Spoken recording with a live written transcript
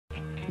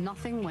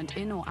Nothing went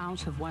in or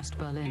out of West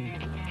Berlin.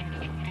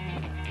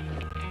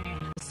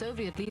 The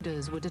Soviet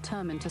leaders were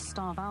determined to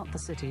starve out the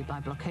city by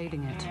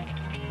blockading it.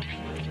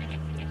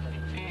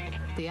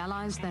 The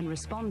Allies then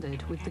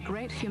responded with the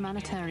great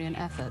humanitarian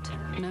effort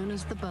known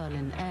as the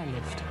Berlin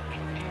Airlift.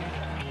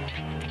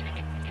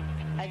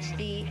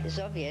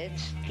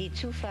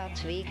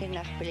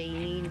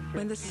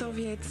 When the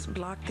Soviets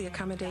blocked the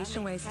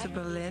accommodation ways to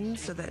Berlin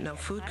so that no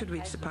food could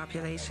reach the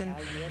population,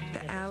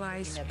 the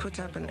Allies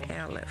put up an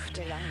airlift.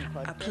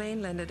 A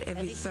plane landed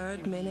every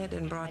third minute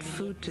and brought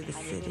food to the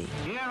city.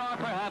 Here are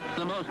perhaps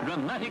the most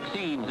dramatic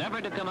scenes ever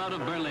to come out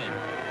of Berlin.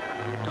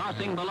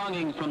 Tossing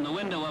belongings from the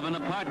window of an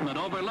apartment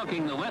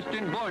overlooking the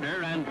western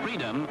border and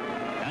freedom,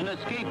 an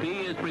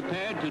escapee is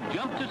prepared to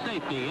jump to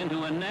safety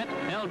into a net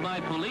held by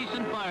police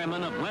and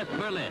firemen of West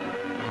Berlin.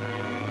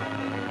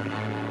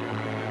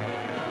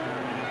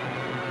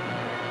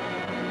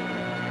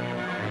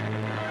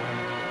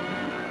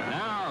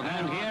 Now,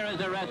 then, here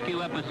is a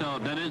rescue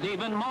episode that is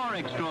even more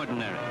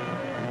extraordinary.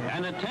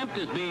 An attempt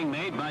is being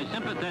made by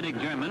sympathetic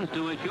Germans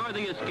to assure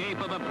the escape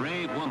of a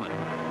brave woman.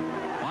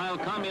 While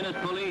communist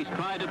police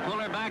try to pull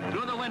her back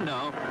through the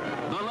window,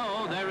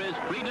 below there is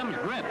freedom's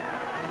grip.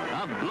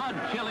 A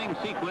blood-chilling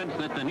sequence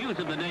that the News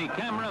of the Day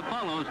camera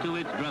follows to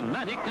its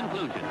dramatic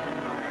conclusion.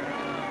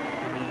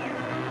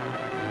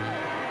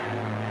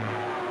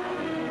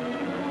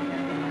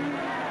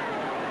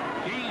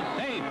 She's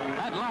safe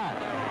at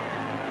last.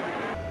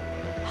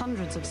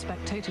 Hundreds of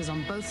spectators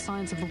on both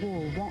sides of the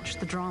wall watched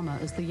the drama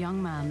as the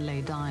young man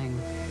lay dying.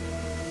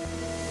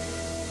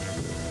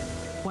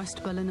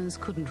 West Berliners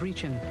couldn't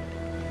reach him.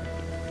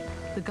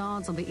 The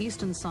guards on the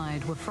eastern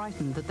side were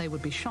frightened that they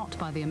would be shot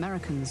by the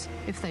Americans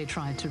if they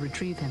tried to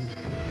retrieve him.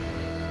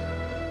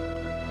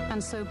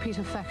 And so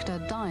Peter Fechter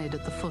died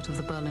at the foot of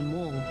the Berlin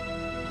Wall.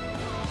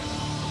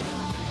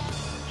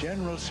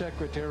 General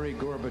Secretary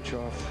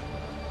Gorbachev,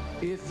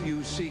 if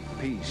you seek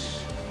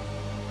peace,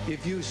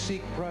 if you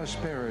seek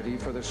prosperity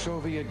for the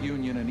Soviet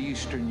Union and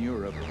Eastern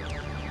Europe,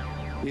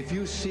 if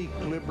you seek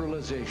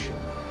liberalization,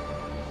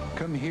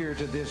 come here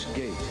to this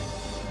gate.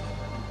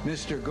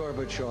 Mr.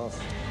 Gorbachev,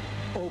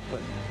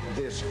 open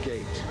this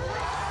gate.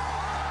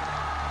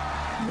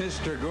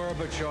 Mr.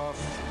 Gorbachev,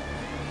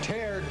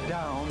 tear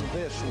down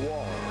this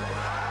wall.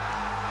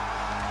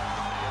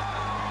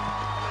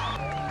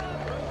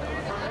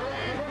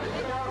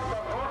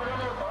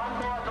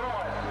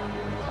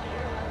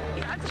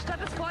 Die ganze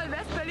Stadt ist voll.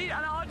 West-Berlin,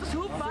 alle Autos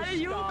hupen, alle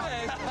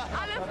jubeln.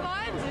 Alle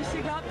freuen sich,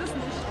 ihr glaubt es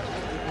nicht.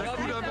 Es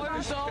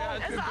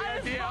ist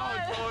alles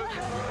voll.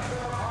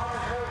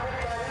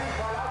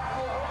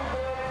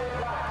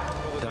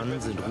 Dann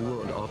sind Ruhe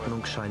und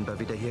Ordnung scheinbar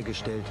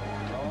wiederhergestellt,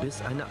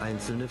 bis eine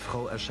einzelne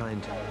Frau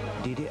erscheint,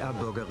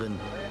 DDR-Bürgerin,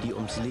 die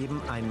ums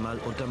Leben einmal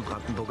unterm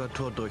Brandenburger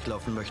Tor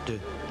durchlaufen möchte.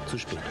 Zu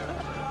spät.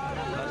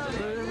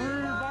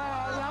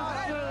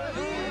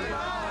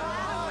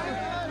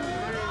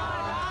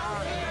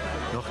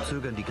 Noch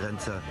zögern die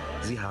Grenzer.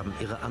 Sie haben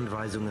ihre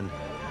Anweisungen.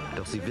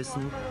 Doch sie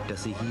wissen,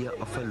 dass sie hier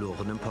auf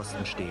verlorenem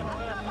Posten stehen.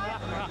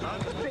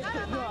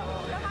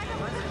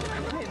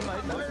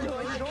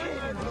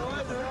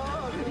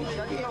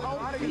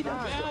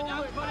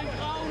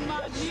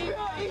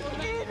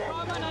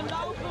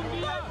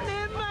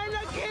 Neben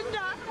meiner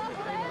Kinder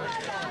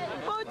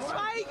und 2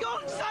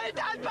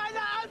 Jungsoldaten bei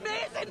der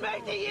Armee sind,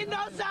 möchte ich Ihnen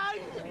noch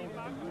sagen.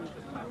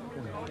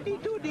 Die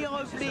tun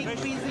ihre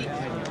Pflicht, wie sie.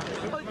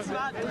 Und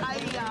zwar 3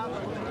 Jahre.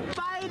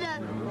 Beide.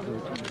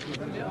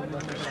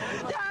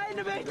 Der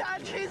eine möchte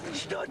anschließend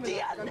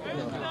studieren.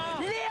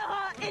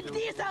 Lehrer in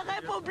dieser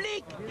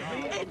Republik.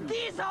 In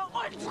dieser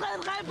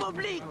unseren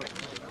Republik.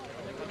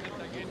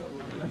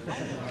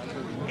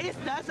 Ist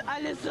das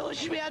alles so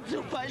schwer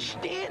zu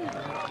verstehen?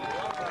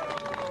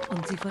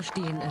 Und sie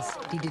verstehen es,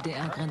 die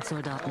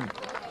DDR-Grenzsoldaten.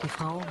 Die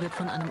Frau wird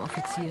von einem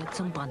Offizier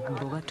zum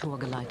Brandenburger Tor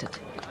geleitet.